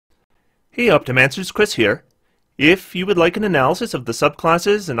Hey Optimancers, Chris here. If you would like an analysis of the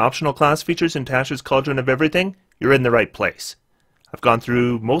subclasses and optional class features in Tasha's Cauldron of Everything, you're in the right place. I've gone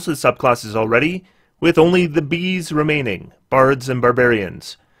through most of the subclasses already, with only the Bs remaining, Bards and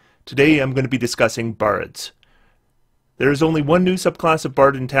Barbarians. Today I'm going to be discussing Bards. There is only one new subclass of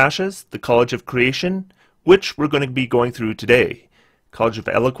Bard in Tasha's, the College of Creation, which we're going to be going through today. College of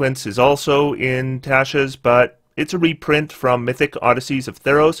Eloquence is also in Tasha's, but it's a reprint from Mythic Odysseys of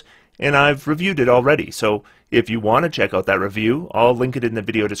Theros, and I've reviewed it already, so if you want to check out that review, I'll link it in the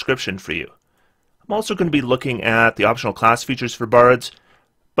video description for you. I'm also going to be looking at the optional class features for Bards,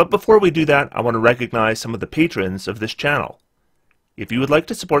 but before we do that, I want to recognize some of the patrons of this channel. If you would like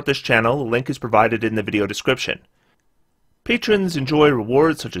to support this channel, the link is provided in the video description. Patrons enjoy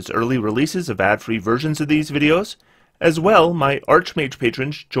rewards such as early releases of ad-free versions of these videos. As well, my Archmage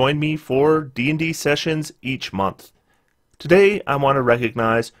patrons join me for D&D sessions each month. Today, I want to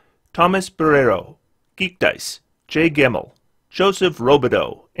recognize Thomas Barrero, Geek Dice, Jay Gemmel, Joseph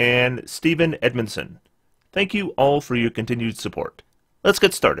Robideau, and Stephen Edmondson. Thank you all for your continued support. Let's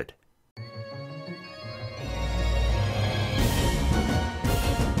get started.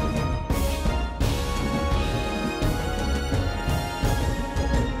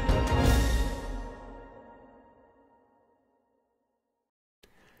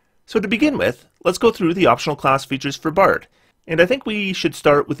 So to begin with, let's go through the optional class features for Bard. And I think we should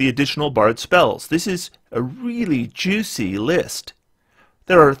start with the additional Bard spells. This is a really juicy list.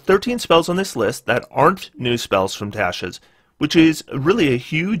 There are 13 spells on this list that aren't new spells from Tasha's, which is really a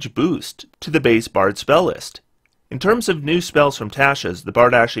huge boost to the base Bard spell list. In terms of new spells from Tasha's, the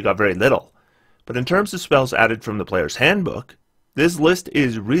Bard actually got very little. But in terms of spells added from the player's handbook, this list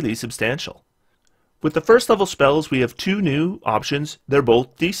is really substantial. With the first level spells, we have two new options. They're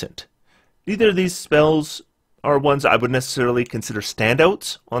both decent. Neither of these spells are ones I would necessarily consider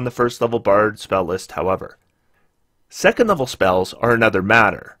standouts on the first level Bard spell list, however. Second level spells are another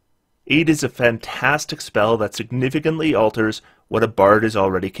matter. Aid is a fantastic spell that significantly alters what a Bard is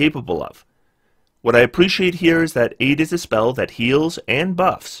already capable of. What I appreciate here is that Aid is a spell that heals and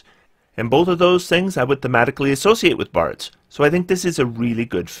buffs, and both of those things I would thematically associate with Bards, so I think this is a really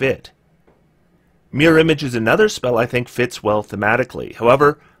good fit. Mirror Image is another spell I think fits well thematically.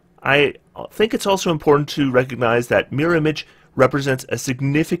 However, I think it's also important to recognize that Mirror Image represents a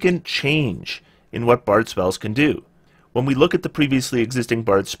significant change in what Bard spells can do. When we look at the previously existing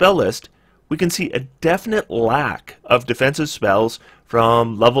Bard spell list, we can see a definite lack of defensive spells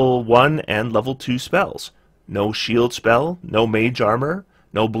from level 1 and level 2 spells. No shield spell, no mage armor,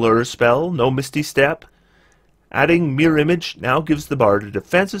 no blur spell, no misty step. Adding Mirror Image now gives the Bard a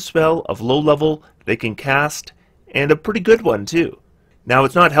defensive spell of low level they can cast, and a pretty good one too. Now,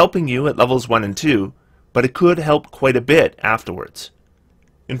 it's not helping you at levels 1 and 2, but it could help quite a bit afterwards.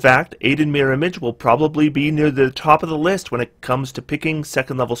 In fact, Aid and Mirror Image will probably be near the top of the list when it comes to picking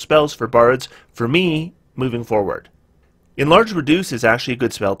second level spells for Bards for me moving forward. Enlarge Reduce is actually a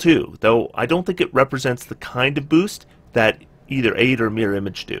good spell too, though I don't think it represents the kind of boost that either Aid or Mirror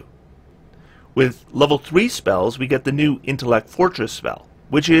Image do. With level 3 spells, we get the new Intellect Fortress spell,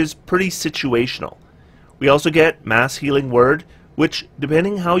 which is pretty situational. We also get Mass Healing Word, which,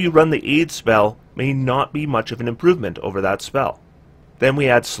 depending how you run the Aid spell, may not be much of an improvement over that spell. Then we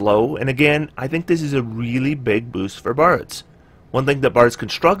add Slow, and again, I think this is a really big boost for Bards. One thing that Bards can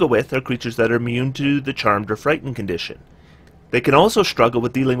struggle with are creatures that are immune to the Charmed or Frightened condition. They can also struggle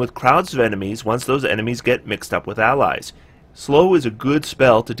with dealing with crowds of enemies once those enemies get mixed up with allies. Slow is a good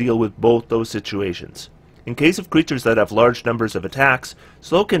spell to deal with both those situations. In case of creatures that have large numbers of attacks,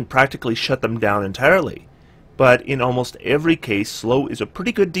 Slow can practically shut them down entirely. But in almost every case, Slow is a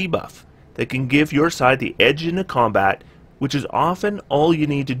pretty good debuff that can give your side the edge in a combat, which is often all you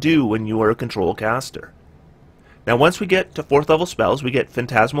need to do when you are a control caster. Now once we get to 4th level spells, we get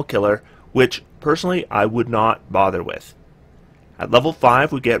Phantasmal Killer, which personally I would not bother with. At level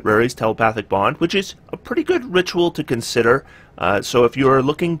 5 we get Rary's Telepathic Bond, which is a pretty good ritual to consider, so if you are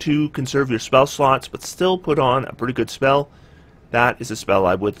looking to conserve your spell slots but still put on a pretty good spell, that is a spell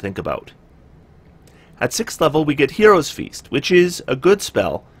I would think about. At 6th level we get Hero's Feast, which is a good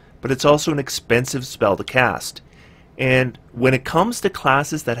spell, but it's also an expensive spell to cast. And when it comes to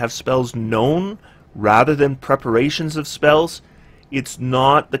classes that have spells known rather than preparations of spells, it's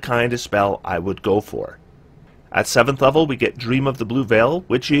not the kind of spell I would go for. At 7th level we get Dream of the Blue Veil,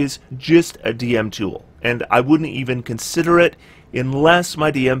 which is just a DM tool, and I wouldn't even consider it unless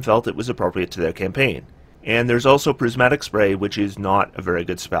my DM felt it was appropriate to their campaign. And there's also Prismatic Spray, which is not a very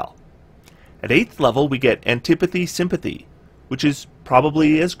good spell. At 8th level we get Antipathy Sympathy, which is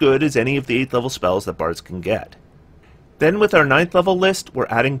probably as good as any of the 8th level spells that Bards can get. Then with our 9th level list, we're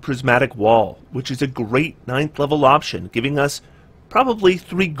adding Prismatic Wall, which is a great 9th level option, giving us probably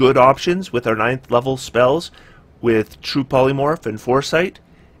 3 good options with our 9th level spells, with True Polymorph and Foresight,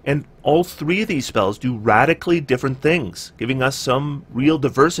 and all 3 of these spells do radically different things, giving us some real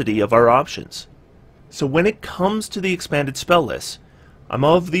diversity of our options. So when it comes to the expanded spell list, I'm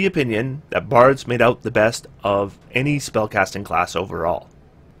of the opinion that Bards made out the best of any spellcasting class overall.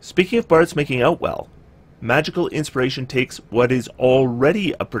 Speaking of Bards making out well, Magical Inspiration takes what is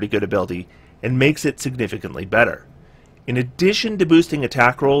already a pretty good ability and makes it significantly better. In addition to boosting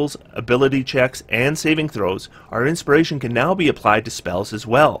attack rolls, ability checks, and saving throws, our Inspiration can now be applied to spells as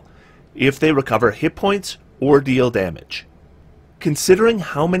well, if they recover hit points or deal damage. Considering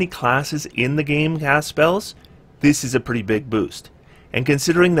how many classes in the game cast spells, this is a pretty big boost. And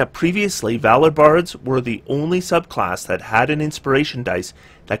considering that previously Valor Bards were the only subclass that had an Inspiration dice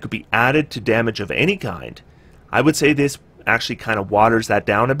that could be added to damage of any kind, I would say this actually kind of waters that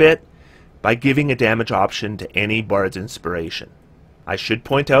down a bit by giving a damage option to any Bard's Inspiration. I should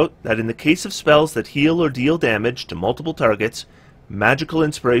point out that in the case of spells that heal or deal damage to multiple targets, Magical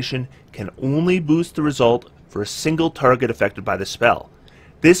Inspiration can only boost the result for a single target affected by the spell.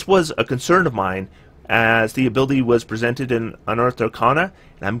 This was a concern of mine as the ability was presented in Unearthed Arcana,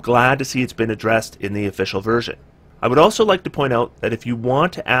 and I'm glad to see it's been addressed in the official version. I would also like to point out that if you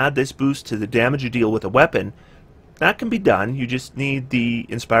want to add this boost to the damage you deal with a weapon, that can be done. You just need the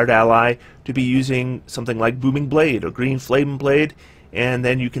Inspired Ally to be using something like Booming Blade or Green Flame Blade, and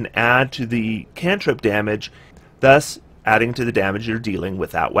then you can add to the cantrip damage, thus adding to the damage you're dealing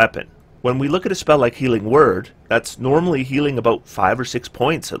with that weapon. When we look at a spell like Healing Word, that's normally healing about 5 or 6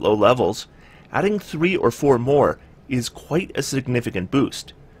 points at low levels, adding 3 or 4 more is quite a significant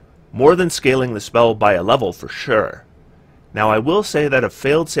boost. More than scaling the spell by a level for sure. Now I will say that a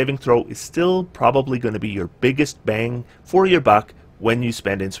failed saving throw is still probably going to be your biggest bang for your buck when you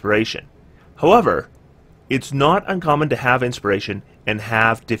spend Inspiration. However, it's not uncommon to have Inspiration and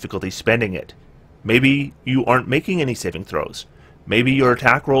have difficulty spending it. Maybe you aren't making any saving throws. Maybe your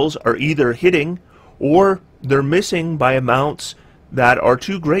attack rolls are either hitting or they're missing by amounts that are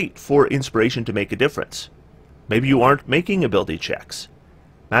too great for Inspiration to make a difference. Maybe you aren't making ability checks.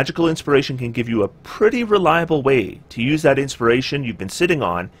 Magical Inspiration can give you a pretty reliable way to use that Inspiration you've been sitting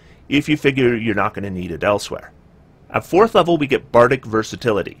on if you figure you're not going to need it elsewhere. At 4th level we get Bardic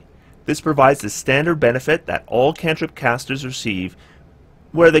Versatility. This provides the standard benefit that all cantrip casters receive,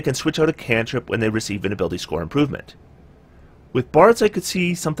 where they can switch out a cantrip when they receive an ability score improvement. With Bards I could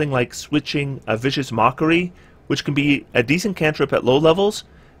see something like switching a Vicious Mockery, which can be a decent cantrip at low levels,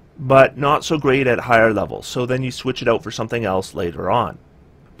 but not so great at higher levels, so then you switch it out for something else later on.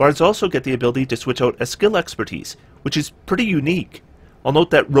 Bards also get the ability to switch out a Skill Expertise, which is pretty unique. I'll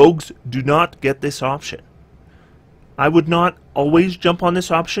note that Rogues do not get this option. I would not always jump on this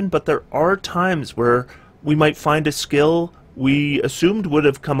option, but there are times where we might find a skill we assumed would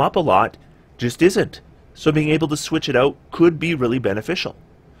have come up a lot, just isn't. So being able to switch it out could be really beneficial.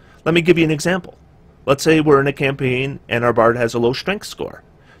 Let me give you an example. Let's say we're in a campaign and our Bard has a low strength score.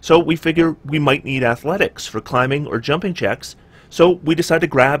 So we figure we might need athletics for climbing or jumping checks, so we decide to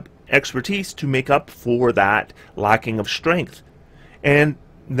grab expertise to make up for that lacking of strength. And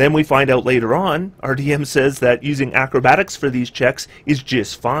then we find out later on, our DM says that using acrobatics for these checks is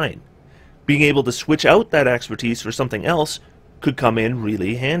just fine. Being able to switch out that expertise for something else could come in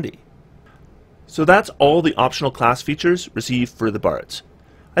really handy. So that's all the optional class features received for the Bards.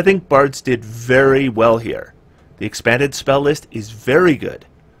 I think Bards did very well here. The expanded spell list is very good.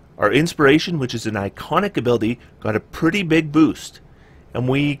 Our Inspiration, which is an iconic ability, got a pretty big boost, and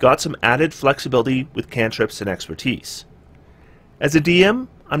we got some added flexibility with cantrips and expertise. As a DM,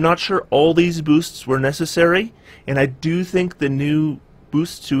 I'm not sure all these boosts were necessary, and I do think the new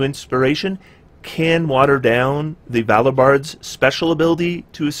boosts to Inspiration can water down the Valor Bard's special ability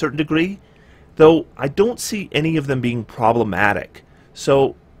to a certain degree, though I don't see any of them being problematic.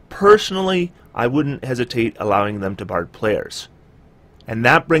 So personally, I wouldn't hesitate allowing them to Bard players. And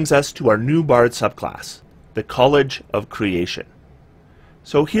that brings us to our new Bard subclass, the College of Creation.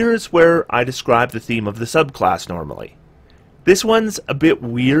 So here's where I describe the theme of the subclass normally. This one's a bit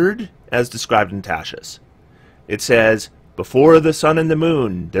weird, as described in Tasha's. It says, "Before the sun and the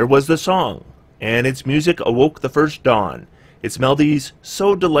moon, there was the song, and its music awoke the first dawn. Its melodies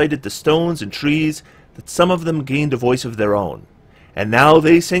so delighted the stones and trees that some of them gained a voice of their own. And now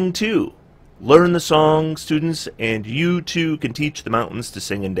they sing too. Learn the song, students, and you too can teach the mountains to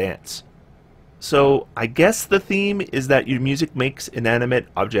sing and dance." So I guess the theme is that your music makes inanimate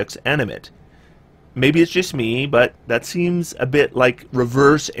objects animate. Maybe it's just me, but that seems a bit like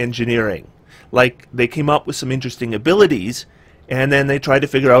reverse engineering. Like they came up with some interesting abilities, and then they tried to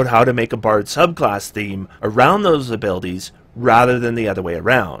figure out how to make a Bard subclass theme around those abilities rather than the other way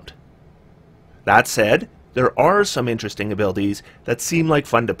around. That said, there are some interesting abilities that seem like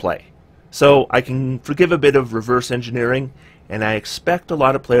fun to play. So I can forgive a bit of reverse engineering, and I expect a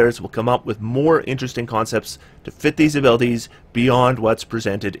lot of players will come up with more interesting concepts to fit these abilities beyond what's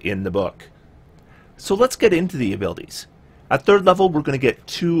presented in the book. So let's get into the abilities. At 3rd level, we're going to get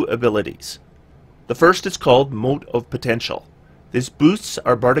 2 abilities. The first is called Mote of Potential. This boosts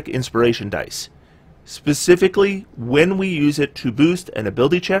our Bardic Inspiration dice, specifically when we use it to boost an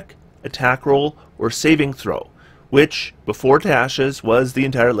ability check, attack roll, or saving throw, which, before Tasha's, was the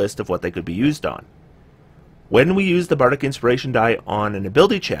entire list of what they could be used on. When we use the Bardic Inspiration die on an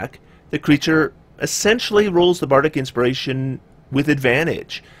ability check, the creature essentially rolls the Bardic Inspiration with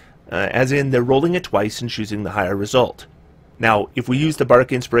advantage, as in they're rolling it twice and choosing the higher result. Now, if we use the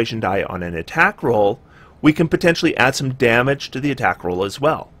Bardic Inspiration die on an attack roll, we can potentially add some damage to the attack roll as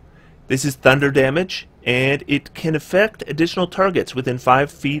well. This is thunder damage, and it can affect additional targets within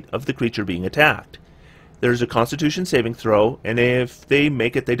 5 feet of the creature being attacked. There's a Constitution saving throw, and if they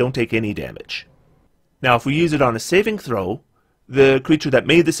make it, they don't take any damage. Now, if we use it on a saving throw, the creature that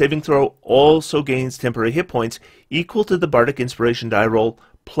made the saving throw also gains temporary hit points equal to the Bardic Inspiration die roll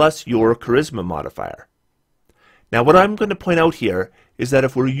plus your Charisma modifier. Now, what I'm going to point out here is that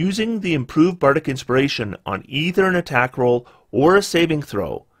if we're using the improved Bardic Inspiration on either an attack roll or a saving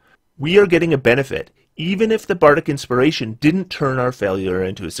throw, we are getting a benefit even if the Bardic Inspiration didn't turn our failure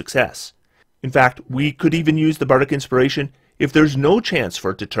into a success. In fact, we could even use the Bardic Inspiration if there's no chance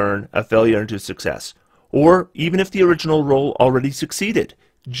for it to turn a failure into a success, or even if the original roll already succeeded,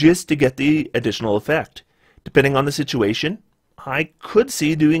 just to get the additional effect. Depending on the situation, I could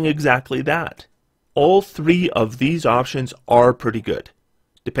see doing exactly that. All 3 of these options are pretty good.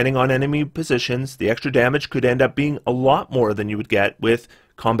 Depending on enemy positions, the extra damage could end up being a lot more than you would get with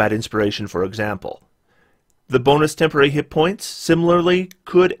Combat Inspiration, for example. The bonus temporary hit points, similarly,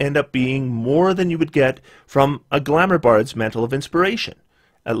 could end up being more than you would get from a Glamour Bard's Mantle of Inspiration,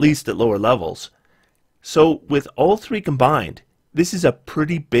 at least at lower levels. So with all 3 combined, this is a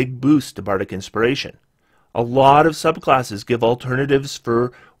pretty big boost to Bardic Inspiration. A lot of subclasses give alternatives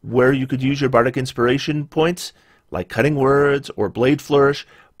for where you could use your Bardic Inspiration points, like Cutting Words or Blade Flourish,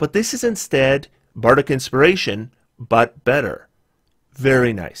 but this is instead Bardic Inspiration, but better.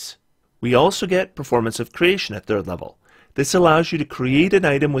 Very nice. We also get Performance of Creation at 3rd level. This allows you to create an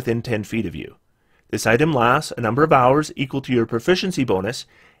item within 10 feet of you. This item lasts a number of hours equal to your proficiency bonus,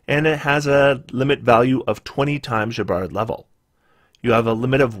 and it has a limit value of 20 times your Bard level. You have a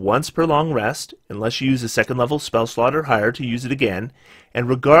limit of once per long rest, unless you use a 2nd level spell slot or higher to use it again, and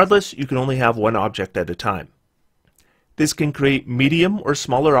regardless, you can only have 1 object at a time. This can create medium or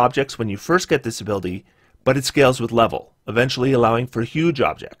smaller objects when you first get this ability, but it scales with level, eventually allowing for huge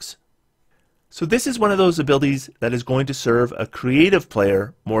objects. So this is one of those abilities that is going to serve a creative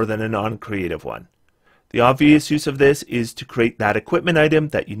player more than a non-creative one. The obvious use of this is to create that equipment item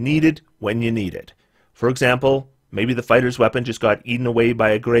that you needed when you need it. For example, maybe the fighter's weapon just got eaten away by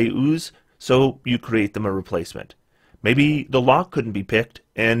a gray ooze, so you create them a replacement. Maybe the lock couldn't be picked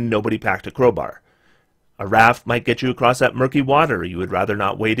and nobody packed a crowbar. A raft might get you across that murky water you would rather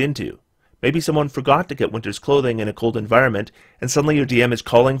not wade into. Maybe someone forgot to get winter's clothing in a cold environment, and suddenly your DM is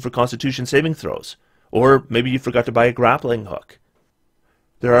calling for Constitution saving throws. Or maybe you forgot to buy a grappling hook.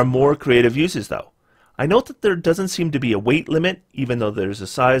 There are more creative uses, though. I note that there doesn't seem to be a weight limit, even though there's a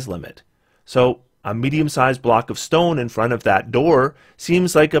size limit. So, a medium-sized block of stone in front of that door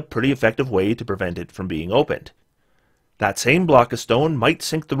seems like a pretty effective way to prevent it from being opened. That same block of stone might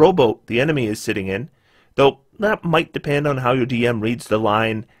sink the rowboat the enemy is sitting in, though that might depend on how your DM reads the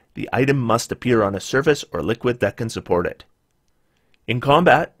line, "The item must appear on a surface or liquid that can support it." In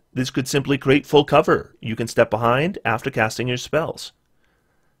combat, this could simply create full cover you can step behind after casting your spells.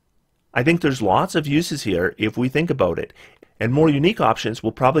 I think there's lots of uses here if we think about it, and more unique options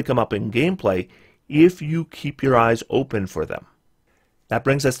will probably come up in gameplay if you keep your eyes open for them. That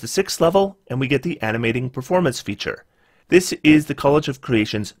brings us to 6th level, and we get the Animating Performance feature. This is the College of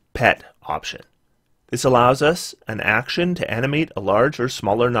Creation's pet option. This allows us an action to animate a large or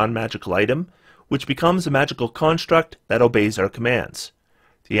smaller non-magical item, which becomes a magical construct that obeys our commands.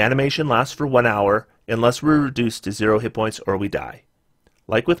 The animation lasts for 1 hour, unless we're reduced to 0 hit points or we die.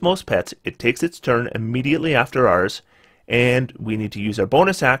 Like with most pets, it takes its turn immediately after ours, and we need to use our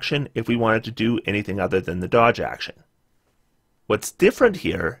bonus action if we wanted to do anything other than the dodge action. What's different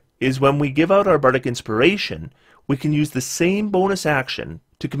here is when we give out our Bardic Inspiration, we can use the same bonus action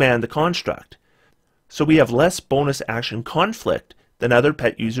to command the construct. So we have less bonus action conflict than other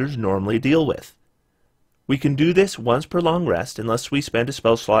pet users normally deal with. We can do this once per long rest unless we spend a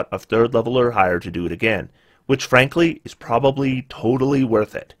spell slot of 3rd level or higher to do it again, which frankly is probably totally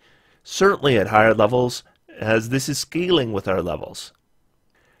worth it. Certainly at higher levels, as this is scaling with our levels.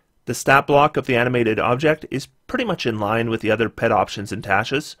 The stat block of the animated object is pretty much in line with the other pet options in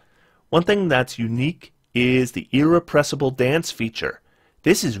Tasha's. One thing that's unique is the irrepressible dance feature.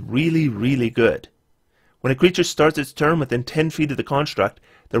 This is really good. When a creature starts its turn within 10 feet of the construct,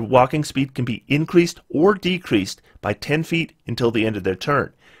 their walking speed can be increased or decreased by 10 feet until the end of their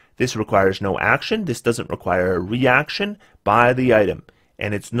turn. This requires no action, this doesn't require a reaction by the item,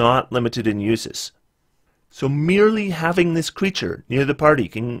 and it's not limited in uses. So merely having this creature near the party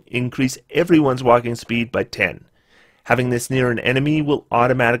can increase everyone's walking speed by 10. Having this near an enemy will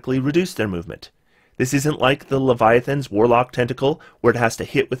automatically reduce their movement. This isn't like the Leviathan's Warlock Tentacle where it has to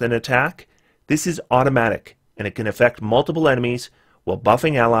hit with an attack. This is automatic, and it can affect multiple enemies while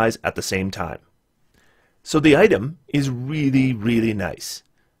buffing allies at the same time. So the item is really nice.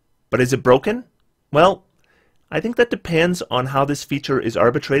 But is it broken? Well, I think that depends on how this feature is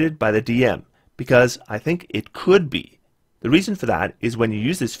arbitrated by the DM, because I think it could be. The reason for that is when you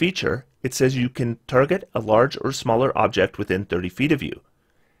use this feature, it says you can target a large or smaller object within 30 feet of you.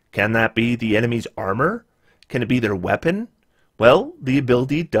 Can that be the enemy's armor? Can it be their weapon? Well, the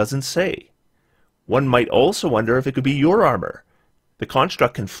ability doesn't say. One might also wonder if it could be your armor. The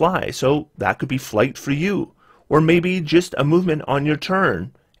construct can fly, so that could be flight for you. Or maybe just a movement on your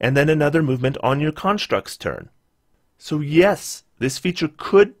turn, and then another movement on your construct's turn. So yes, this feature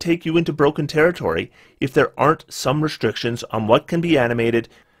could take you into broken territory if there aren't some restrictions on what can be animated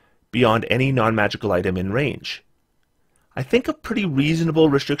beyond any non-magical item in range. I think a pretty reasonable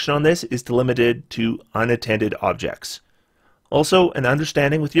restriction on this is limited to unattended objects. Also, an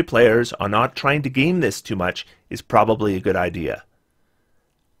understanding with your players on not trying to game this too much is probably a good idea.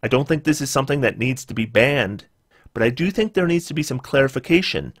 I don't think this is something that needs to be banned, but I do think there needs to be some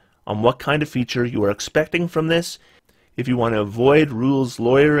clarification on what kind of feature you are expecting from this if you want to avoid rules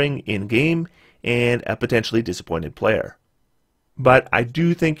lawyering in-game and a potentially disappointed player. But I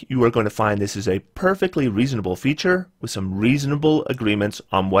do think you are going to find this is a perfectly reasonable feature with some reasonable agreements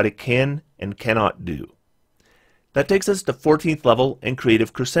on what it can and cannot do. That takes us to 14th level in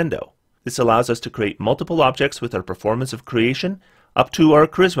Creative Crescendo. This allows us to create multiple objects with our Performance of Creation up to our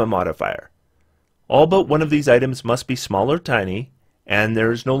Charisma modifier. All but one of these items must be small or tiny, and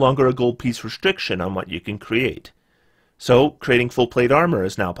there is no longer a gold piece restriction on what you can create. So, creating full plate armor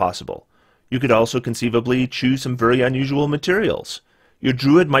is now possible. You could also conceivably choose some very unusual materials. Your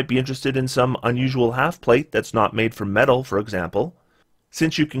druid might be interested in some unusual half plate that's not made from metal, for example.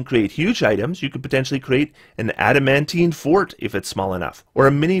 Since you can create huge items, you could potentially create an adamantine fort if it's small enough, or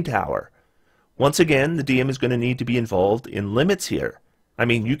a mini tower. Once again, the DM is going to need to be involved in limits here. I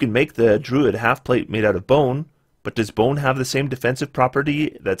mean, you can make the druid half plate made out of bone, but does bone have the same defensive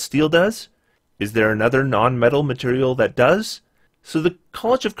property that steel does? Is there another non-metal material that does? So the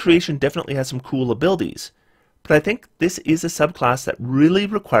College of Creation definitely has some cool abilities, but I think this is a subclass that really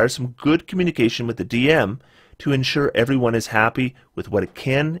requires some good communication with the DM to ensure everyone is happy with what it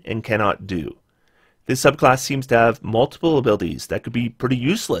can and cannot do. This subclass seems to have multiple abilities that could be pretty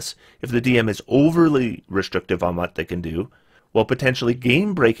useless if the DM is overly restrictive on what they can do, while potentially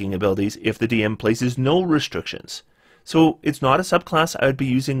game-breaking abilities if the DM places no restrictions. So it's not a subclass I would be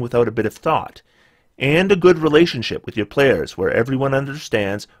using without a bit of thought, and a good relationship with your players where everyone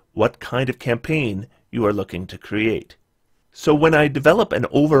understands what kind of campaign you are looking to create. So when I develop an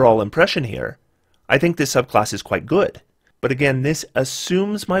overall impression here, I think this subclass is quite good. But again, this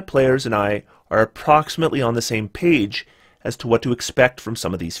assumes my players and I are approximately on the same page as to what to expect from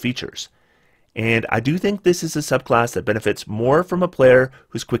some of these features. And I do think this is a subclass that benefits more from a player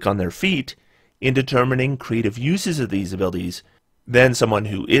who's quick on their feet in determining creative uses of these abilities than someone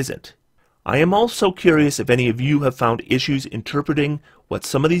who isn't. I am also curious if any of you have found issues interpreting what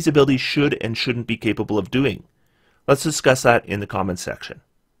some of these abilities should and shouldn't be capable of doing. Let's discuss that in the comments section.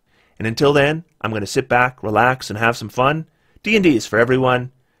 And until then, I'm going to sit back, relax, and have some fun. D&D is for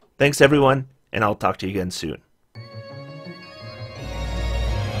everyone. Thanks everyone, and I'll talk to you again soon.